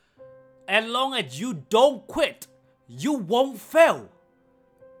As long as you don't quit, you won't fail.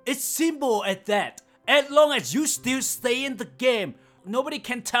 It's simple as that. As long as you still stay in the game, nobody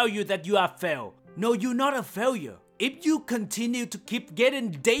can tell you that you are failed. No, you're not a failure. If you continue to keep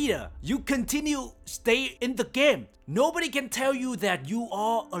getting data, you continue stay in the game. Nobody can tell you that you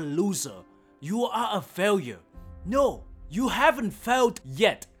are a loser. You are a failure. No, you haven't failed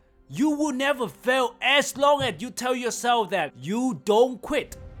yet. You will never fail as long as you tell yourself that you don't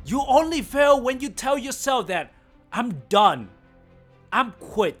quit. You only fail when you tell yourself that I'm done. I'm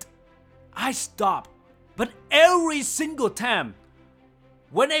quit. I stop. But every single time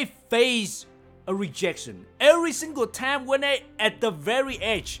when I face a rejection, every single time when I at the very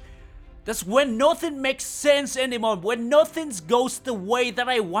edge, that's when nothing makes sense anymore, when nothing goes the way that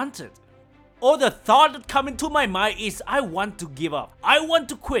I wanted. All the thought that come into my mind is I want to give up. I want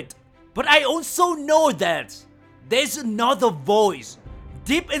to quit. But I also know that there's another voice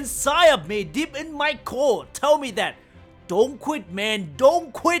deep inside of me, deep in my core, tell me that don't quit, man.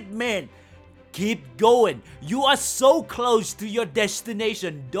 Don't quit, man. Keep going. You are so close to your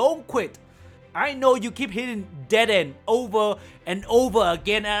destination. Don't quit. I know you keep hitting dead end over and over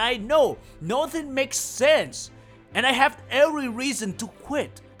again, and I know nothing makes sense, and I have every reason to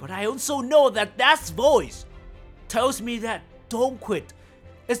quit. But I also know that voice tells me that don't quit.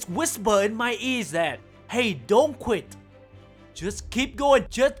 It's whisper in my ears that, hey, don't quit. Just keep going.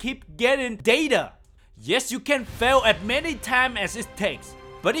 Just keep getting data. Yes, you can fail as many times as it takes.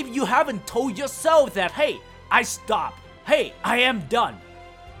 But if you haven't told yourself that, hey, I stop. Hey, I am done.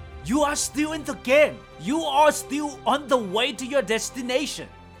 You are still in the game. You are still on the way to your destination.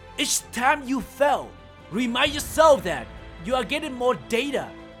 Each time you fail, remind yourself that you are getting more data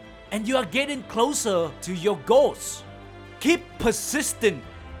and you are getting closer to your goals. Keep persisting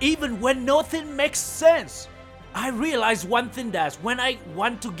even when nothing makes sense. I realize one thing, that when I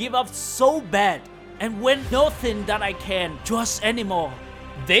want to give up so bad and when nothing that I can trust anymore,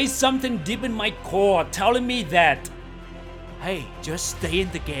 there's something deep in my core telling me that, hey, just stay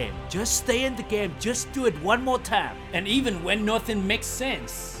in the game. Just stay in the game. Just do it one more time. And even when nothing makes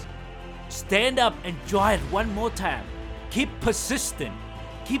sense, stand up and try it one more time. Keep persisting.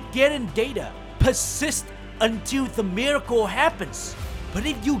 Keep getting data. Persist until the miracle happens. But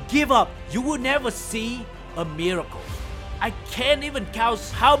if you give up, you will never see a miracle. I can't even count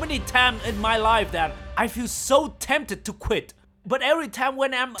how many times in my life that I feel so tempted to quit. But every time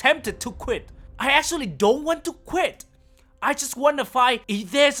when I'm tempted to quit, I actually don't want to quit. I just want to find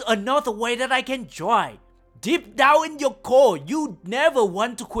if there's another way that I can try. Deep down in your core, you never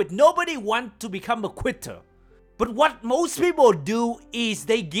want to quit. Nobody wants to become a quitter. But what most people do is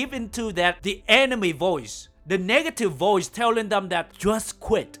they give into that the enemy voice, the negative voice telling them that just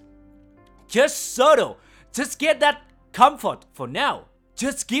quit. Just settle. Just get that comfort for now.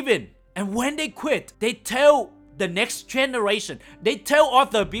 Just give in. And when they quit, they tell the next generation, they tell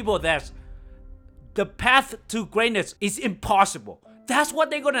other people that the path to greatness is impossible. That's what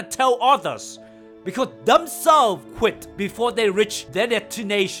they're gonna tell others because themselves quit before they reach their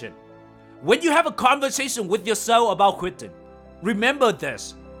destination. When you have a conversation with yourself about quitting, remember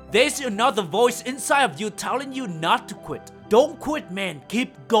this. There's another voice inside of you telling you not to quit. Don't quit, man.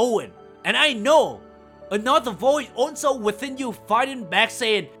 Keep going. And I know another voice also within you fighting back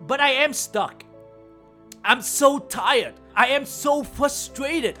saying, but I am stuck. I'm so tired. I am so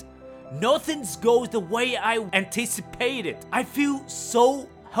frustrated. Nothing goes the way I anticipated. I feel so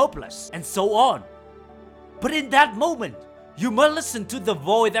helpless and so on. But in that moment, you must listen to the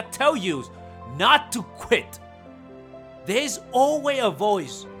voice that tells you not to quit. There's always a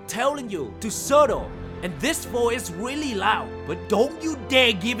voice telling you to settle. And this voice is really loud. But don't you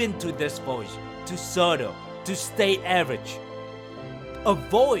dare give in to this voice. To settle. To stay average. A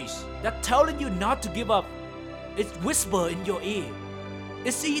voice that telling you not to give up. It's whisper in your ear.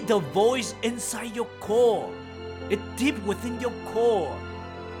 It's the voice inside your core. It's deep within your core.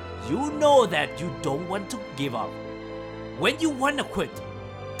 You know that you don't want to give up. When you want to quit,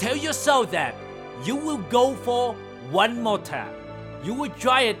 tell yourself that you will go for one more time. You will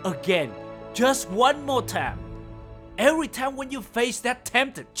try it again, just one more time. Every time when you face that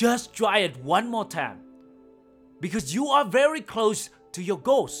tempted, just try it one more time. Because you are very close to your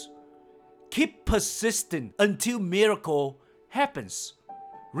goals. Keep persisting until miracle happens.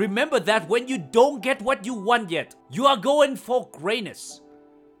 Remember that when you don't get what you want yet, you are going for greatness.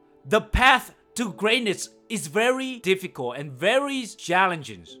 The path to greatness is very difficult and very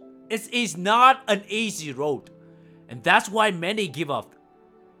challenging. It is not an easy road, and that's why many give up.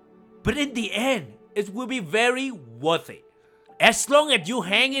 But in the end, it will be very worth it. As long as you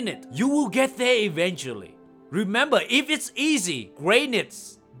hang in it, you will get there eventually. Remember, if it's easy,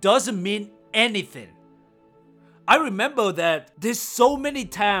 greatness doesn't mean anything. I remember that there's so many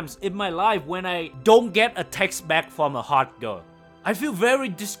times in my life when I don't get a text back from a hot girl. I feel very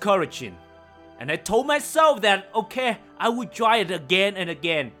discouraging. And I told myself that, okay, I will try it again and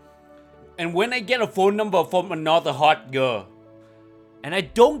again. And when I get a phone number from another hot girl, and I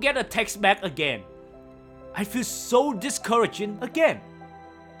don't get a text back again, I feel so discouraging again.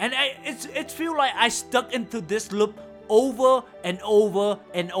 And it feels like I stuck into this loop over and over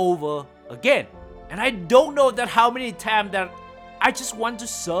and over again. And I don't know that how many times that I just want to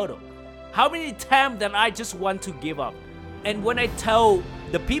settle. How many times that I just want to give up. And when I tell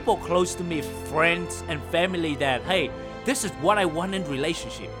the people close to me, friends and family that, hey, this is what I want in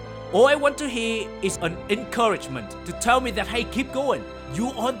relationship, all I want to hear is an encouragement to tell me that, hey, keep going.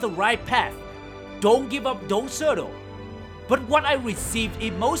 You're on the right path. Don't give up, don't settle. But what I receive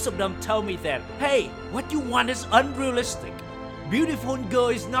is most of them tell me that, hey, what you want is unrealistic. Beautiful girl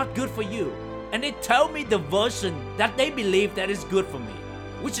is not good for you. And they tell me the version that they believe that is good for me.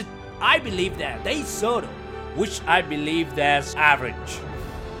 Which is, I believe that they settle. Which I believe that's average.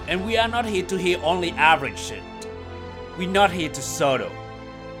 And we are not here to hear only average shit. We're not here to settle.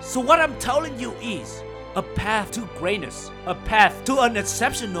 So what I'm telling you is, a path to greatness, a path to an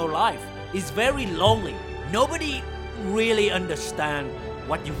exceptional life is very lonely. Nobody really understands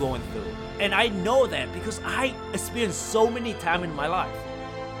what you're going through. And I know that because I experienced so many times in my life.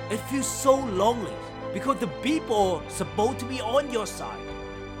 It feels so lonely because the people supposed to be on your side,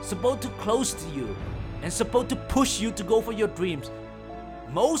 supposed to close to you, and supposed to push you to go for your dreams.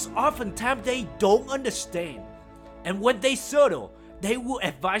 Most often times they don't understand. And when they settle, they will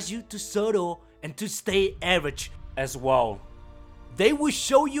advise you to settle and to stay average as well. They will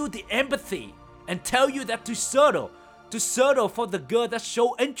show you the empathy and tell you that to settle for the girl that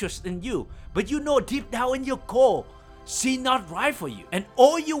show interest in you. But you know deep down in your core, she's not right for you. And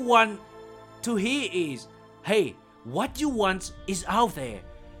all you want to hear is, hey, what you want is out there.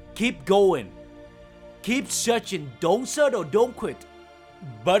 Keep going. Keep searching. Don't settle. Don't quit.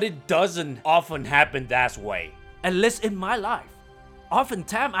 But it doesn't often happen that way. At least in my life.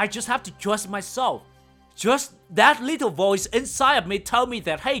 Oftentimes, I just have to trust myself. Just that little voice inside of me tell me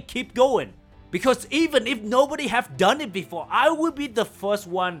that, hey, keep going. Because even if nobody have done it before, I will be the first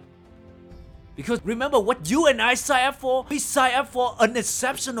one. Because remember what you and I sign up for? We sign up for an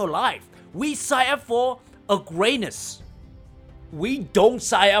exceptional life. We sign up for a greatness. We don't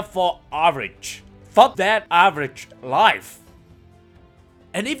sign up for average. Fuck that average life.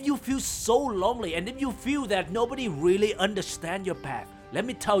 And if you feel so lonely and if you feel that nobody really understands your path, let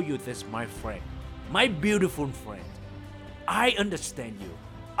me tell you this, my friend, my beautiful friend. I understand you.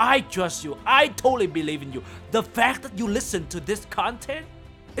 I trust you. I totally believe in you. The fact that you listen to this content,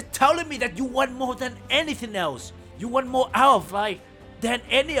 it's telling me that you want more than anything else. You want more out of life than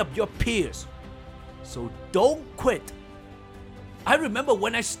any of your peers. So don't quit. I remember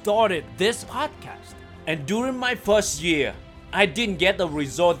when I started this podcast, and during my first year, I didn't get the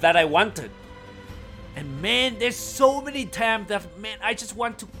result that I wanted. And man, there's so many times that, man, I just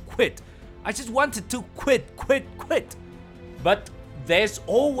want to quit. I just wanted to quit. But there's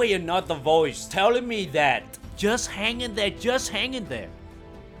always another voice telling me that, just hang in there.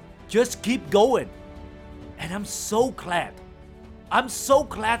 Just keep going. And I'm so glad. I'm so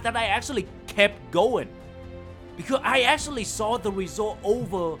glad that I actually kept going. Because I actually saw the result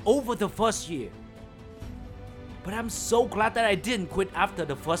over the first year. But I'm so glad that I didn't quit after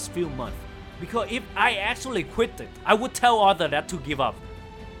the first few months. Because if I actually quit it, I would tell others that to give up.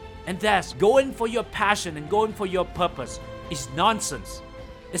 And that's going for your passion and going for your purpose is nonsense.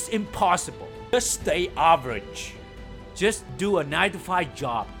 It's impossible. Just stay average. Just do a 9-to-5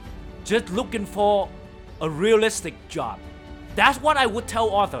 job. Just looking for a realistic job. That's what I would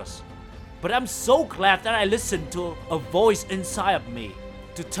tell others. But I'm so glad that I listened to a voice inside of me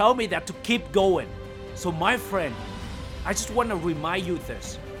to tell me that to keep going. So my friend, I just want to remind you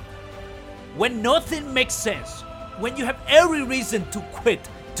this. When nothing makes sense, when you have every reason to quit,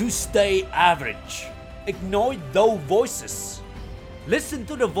 to stay average, ignore those voices. Listen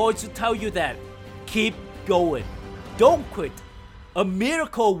to the voice to tell you that keep going. Don't quit. A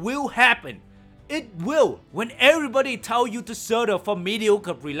miracle will happen. It will. When everybody tell you to settle for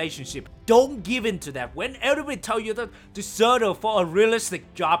mediocre relationship, don't give in to that. When everybody tell you to settle for a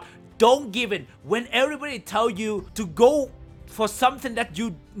realistic job, don't give in. When everybody tell you to go for something that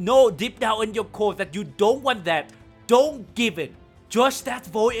you know deep down in your core that you don't want that, don't give in. Just that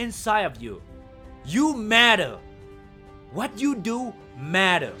voice inside of you. You matter. What you do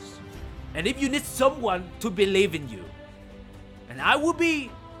matters. And if you need someone to believe in you, and I will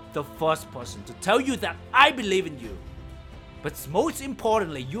be the first person to tell you that I believe in you. But most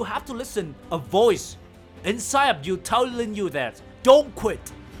importantly, you have to listen a voice inside of you telling you that don't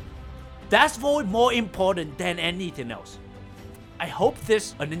quit. That's voice more important than anything else. I hope this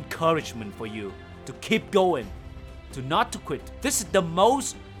is an encouragement for you to keep going, to not to quit. This is the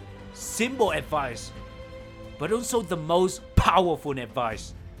most simple advice, but also the most powerful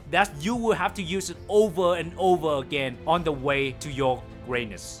advice that you will have to use it over and over again on the way to your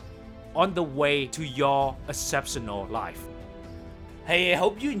greatness, on the way to your exceptional life. Hey, I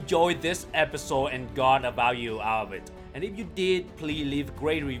hope you enjoyed this episode and got a value out of it. And if you did, please leave a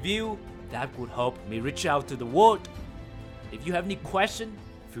great review. That would help me reach out to the world. If you have any questions,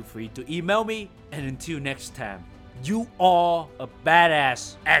 feel free to email me. And until next time, you are a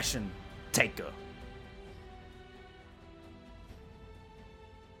badass action taker.